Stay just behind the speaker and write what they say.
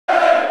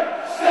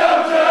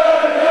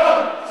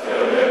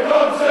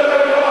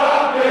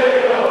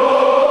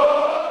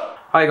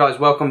Hi guys,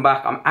 welcome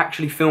back. I'm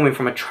actually filming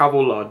from a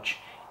travel lodge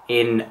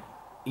in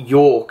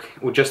York,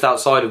 or just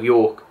outside of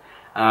York.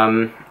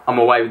 I'm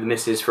away with the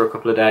missus for a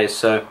couple of days,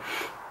 so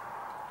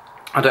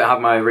I don't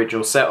have my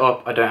original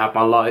setup, I don't have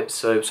my lights,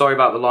 so sorry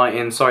about the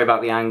lighting, sorry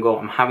about the angle,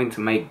 I'm having to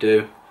make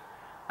do.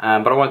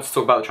 But I wanted to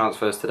talk about the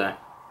transfers today.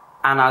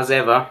 And as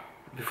ever,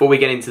 before we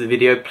get into the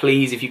video,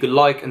 please, if you could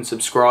like and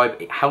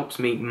subscribe, it helps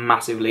me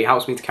massively, it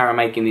helps me to carry on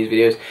making these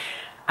videos.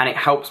 And it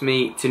helps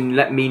me to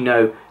let me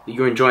know that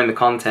you're enjoying the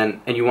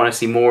content and you want to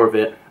see more of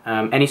it.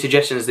 Any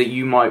suggestions that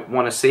you might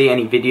want to see,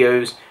 any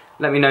videos,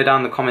 let me know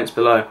down in the comments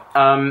below.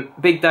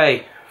 Big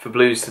day for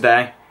Blues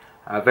today,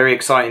 very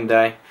exciting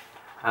day.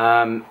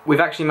 We've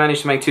actually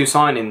managed to make 2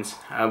 signings.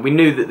 We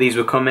knew that these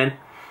were coming.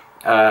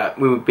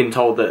 We've been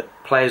told that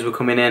players were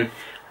coming in,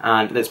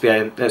 and let's be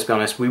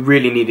honest, we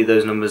really needed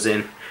those numbers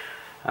in.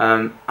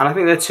 And I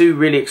think they're 2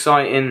 really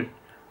exciting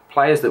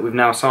players that we've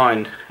now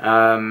signed.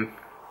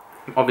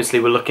 Obviously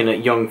we're looking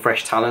at young,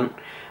 fresh talent.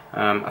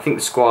 I think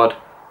the squad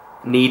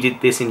needed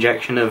this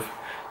injection of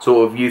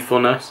sort of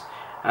youthfulness.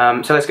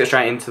 So let's get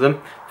straight into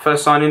them.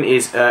 First signing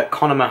is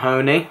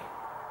Mahoney.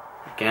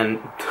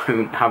 Again,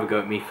 don't have a go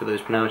at me for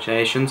those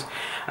pronunciations.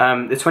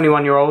 The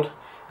 21-year-old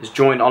has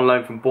joined on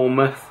loan from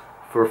Bournemouth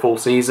for a full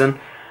season.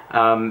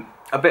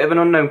 A bit of an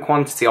unknown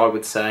quantity, I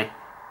would say.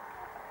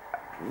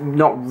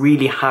 Not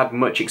really had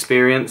much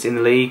experience in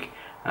the league.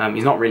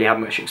 He's not really had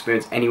much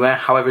experience anywhere.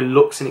 However,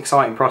 looks an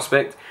exciting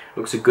prospect.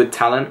 Looks a good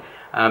talent.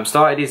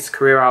 Started his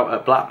career out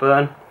at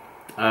Blackburn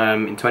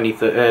in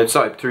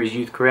started through his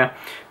youth career,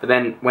 but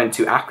then went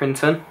to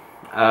Accrington,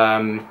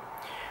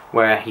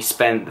 where he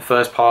spent the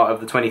first part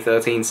of the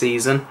 2013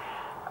 season.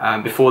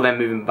 Before then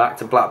moving back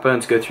to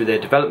Blackburn to go through their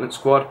development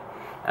squad.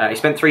 He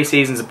spent 3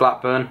 seasons at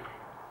Blackburn,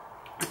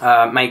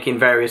 making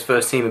various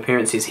first team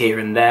appearances here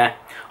and there.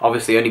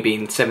 Obviously only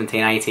being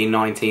 17, 18,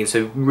 19,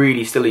 so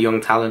really still a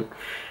young talent.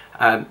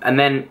 And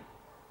then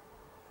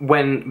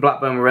when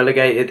Blackburn were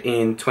relegated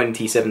in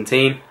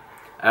 2017,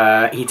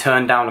 he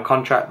turned down a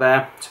contract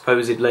there,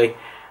 supposedly,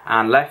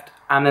 and left,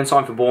 and then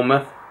signed for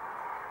Bournemouth.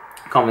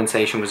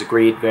 Compensation was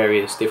agreed,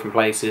 various different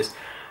places.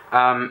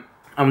 And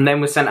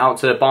then was sent out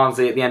to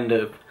Barnsley at the end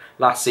of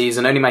last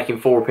season, only making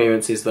 4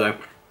 appearances though.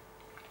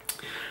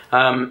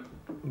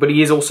 But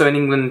he is also an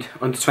England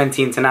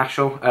under-20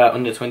 international,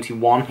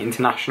 under-21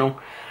 international.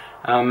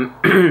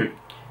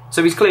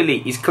 So he's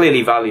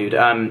clearly valued.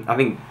 I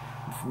think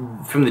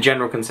from the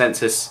general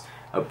consensus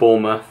at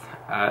Bournemouth,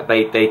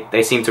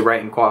 they seem to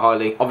rate him quite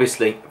highly.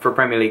 Obviously, for a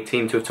Premier League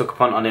team to have took a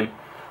punt on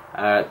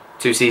him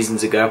 2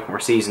 seasons ago, or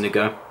a season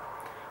ago,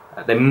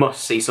 they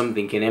must see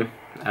something in him.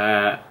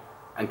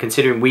 And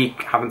considering we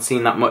haven't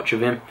seen that much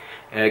of him,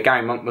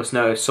 Gary Monk must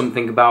know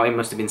something about him,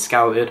 must have been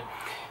scouted.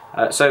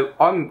 So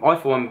I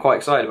thought I'm quite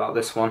excited about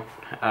this one.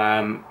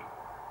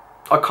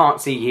 I can't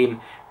see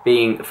him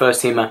being a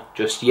first teamer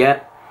just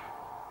yet.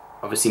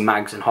 Obviously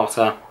Mags and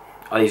Hotter,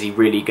 is he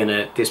really going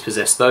to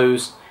dispossess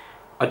those?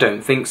 I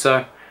don't think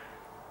so.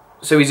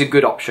 So he's a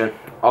good option.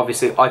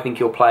 Obviously I think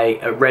he'll play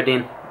at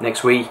Reading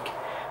next week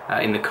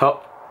in the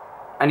Cup.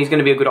 And he's going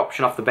to be a good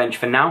option off the bench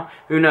for now.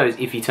 Who knows,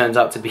 if he turns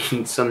out to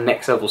be some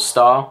next level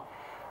star,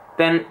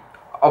 then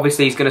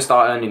obviously he's going to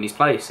start earning his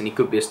place and he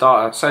could be a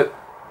starter. So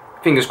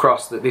fingers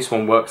crossed that this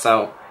one works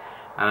out.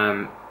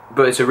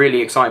 But it's a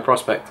really exciting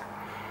prospect.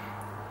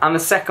 And the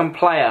second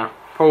player,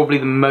 probably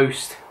the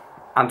most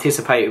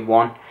anticipated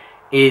one,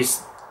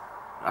 is,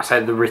 I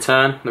said, the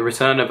return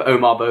of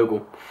Omar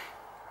Bogle.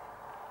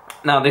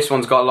 Now this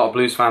one's got a lot of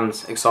Blues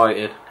fans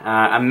excited,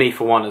 and me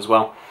for one as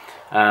well.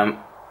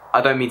 I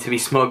don't mean to be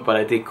smug, but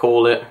I did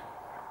call it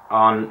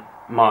on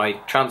my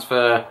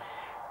transfer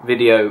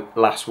video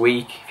last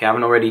week. If you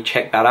haven't already,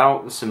 checked that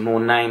out. There's some more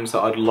names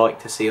that I'd like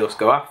to see us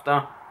go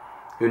after.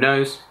 Who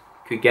knows?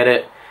 Could get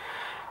it.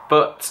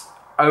 But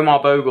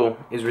Omar Bogle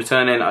is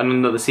returning on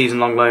another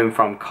season-long loan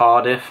from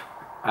Cardiff.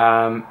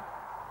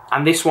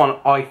 And this one,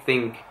 I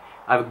think,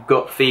 I have a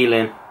gut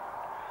feeling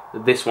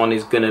that this one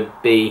is going to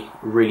be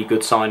a really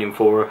good signing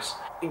for us.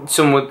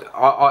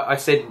 I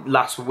said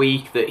last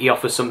week that he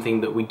offers something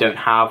that we don't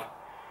have,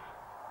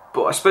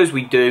 but I suppose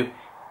we do.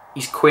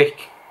 He's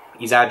quick,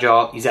 he's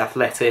agile, he's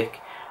athletic,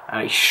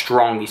 he's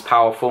strong, he's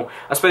powerful.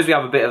 I suppose we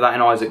have a bit of that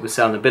in Isaac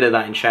Vassell and a bit of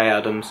that in Shea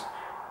Adams,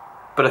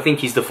 but I think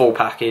he's the full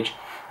package.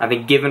 I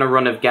think given a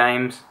run of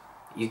games,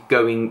 he's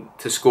going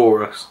to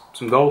score us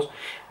some goals,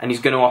 and he's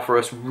going to offer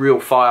us real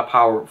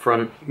firepower up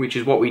front, which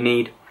is what we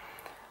need.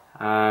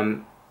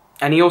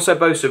 And he also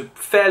boasts a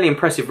fairly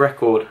impressive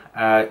record,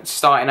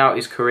 starting out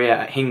his career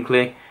at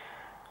Hinckley,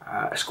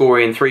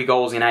 scoring 3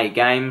 goals in 8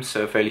 games,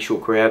 so a fairly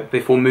short career,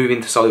 before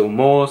moving to Solihull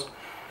Moors,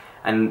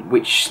 and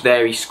which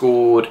there he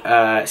scored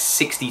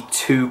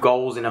 62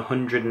 goals in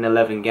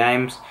 111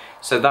 games,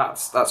 so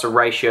that's a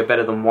ratio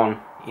better than 1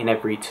 in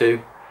every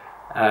 2.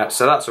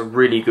 So that's a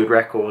really good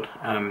record,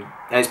 and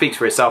it speaks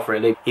for itself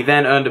really. He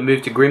then earned a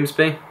move to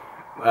Grimsby,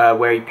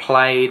 where he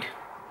played,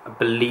 I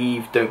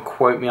believe, don't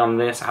quote me on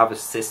this, I have a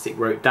statistic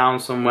wrote down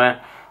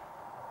somewhere,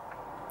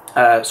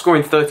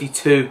 scoring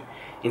 32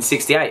 in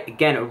 68.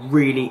 Again, a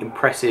really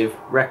impressive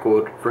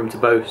record for him to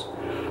boast.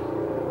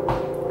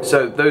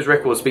 So those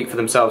records speak for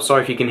themselves.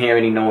 Sorry if you can hear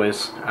any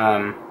noise.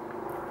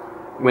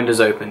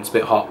 Windows open, it's a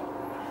bit hot.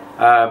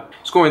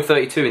 Scoring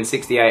 32 in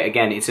 68,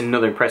 again, it's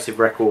another impressive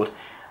record.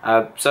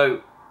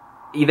 So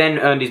he then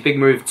earned his big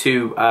move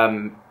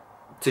to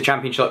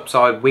Championship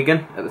side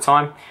Wigan at the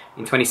time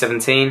in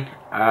 2017.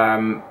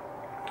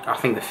 I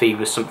think the fee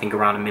was something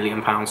around £1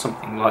 million,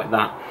 something like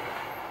that.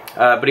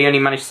 But he only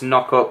managed to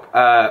knock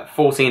up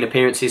 14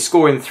 appearances,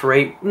 scoring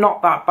 3.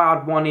 Not that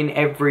bad, 1 in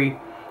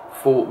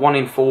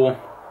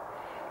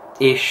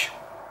 4-ish.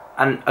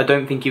 And I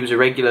don't think he was a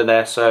regular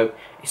there, so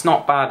it's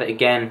not bad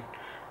again.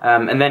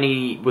 And then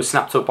he was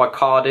snapped up by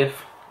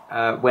Cardiff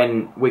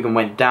when Wigan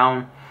went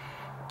down.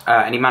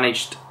 And he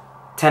managed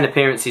 10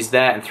 appearances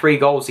there and 3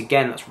 goals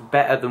again. That's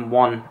better than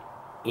 1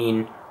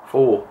 in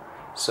 4.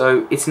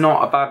 So it's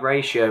not a bad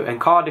ratio. And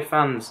Cardiff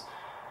fans,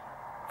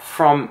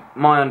 from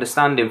my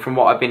understanding, from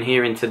what I've been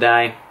hearing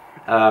today,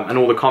 and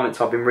all the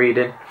comments I've been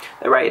reading,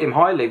 they rated him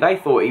highly. They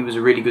thought he was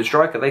a really good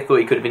striker. They thought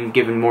he could have been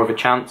given more of a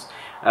chance,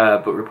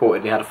 but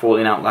reportedly had a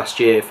falling out last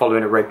year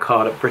following a red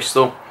card at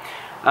Bristol.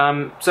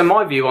 So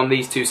my view on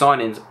these two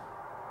signings,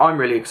 I'm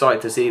really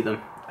excited to see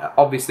them.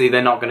 Obviously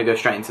they're not going to go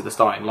straight into the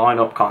starting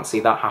lineup, can't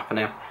see that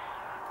happening.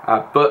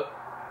 But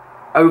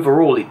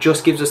overall it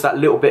just gives us that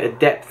little bit of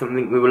depth. I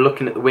think we were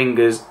looking at the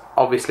wingers,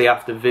 obviously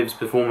after Viv's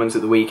performance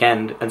at the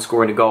weekend and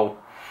scoring a goal.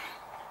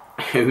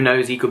 Who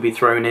knows, he could be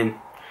thrown in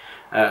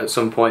at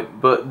some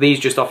point. But these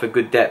just offer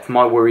good depth.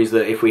 My worry is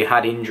that if we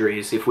had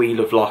injuries, if we'd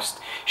have lost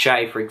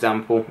Shea, for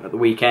example, at the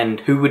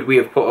weekend, who would we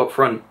have put up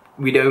front?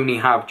 We'd only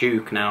have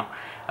Duke now.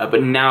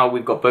 But now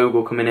we've got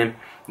Bogle coming in,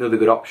 another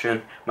good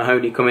option.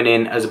 Mahoney coming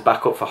in as a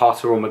backup for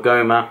Hotter or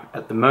Magoma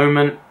at the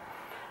moment.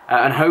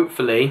 And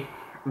hopefully,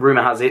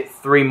 rumour has it,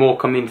 3 more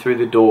coming through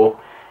the door,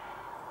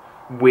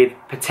 with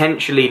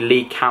potentially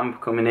Lee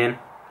Camp coming in.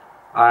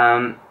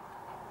 A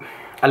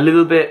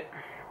little bit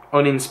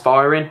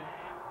uninspiring,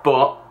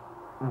 but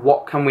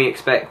what can we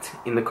expect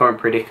in the current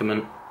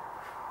predicament?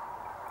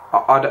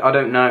 I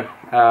don't know.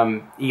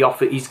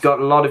 He's got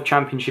a lot of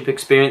championship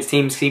experience.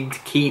 Teams seem to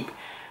keep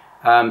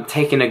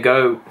taking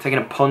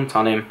a punt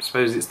on him. I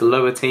suppose it's the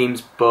lower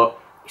teams, but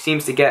he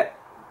seems to get,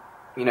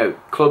 you know,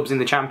 clubs in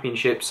the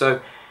championship.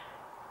 So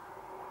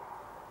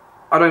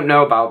I don't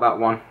know about that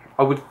one.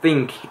 I would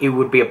think it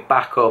would be a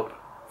backup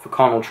for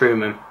Connell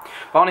Trueman.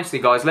 But honestly,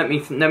 guys, let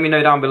me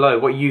know down below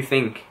what you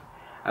think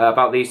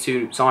about these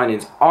two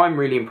signings. I'm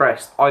really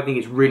impressed. I think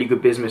it's really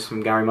good business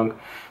from Gary Monk.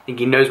 I think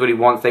he knows what he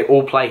wants. They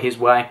all play his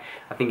way.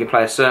 I think they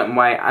play a certain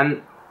way,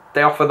 and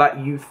they offer that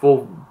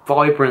youthful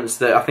vibrance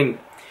that I think,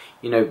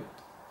 you know,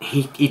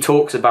 he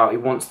talks about. He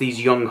wants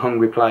these young,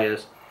 hungry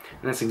players,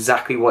 and that's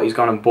exactly what he's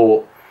gone and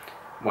bought.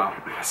 Well,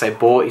 I say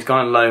bought, he's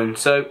gone and loaned.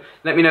 So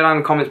let me know down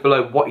in the comments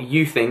below what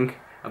you think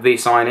of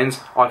these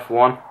signings. I, for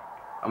one,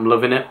 I'm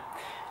loving it.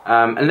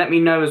 And let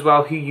me know as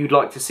well who you'd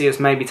like to see us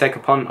maybe take a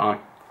punt on.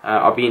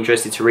 I'll be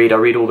interested to read. I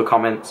read all the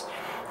comments.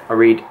 I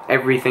read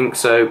everything.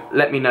 So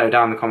let me know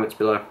down in the comments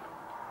below.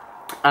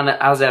 And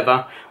as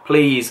ever,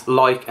 please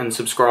like and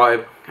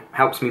subscribe. It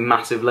helps me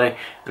massively,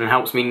 and it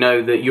helps me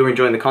know that you're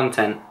enjoying the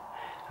content.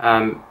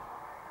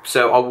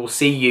 So I will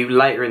see you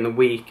later in the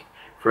week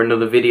for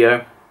another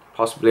video,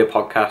 possibly a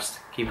podcast.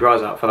 Keep your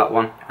eyes out for that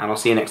one, and I'll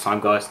see you next time,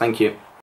 guys. Thank you.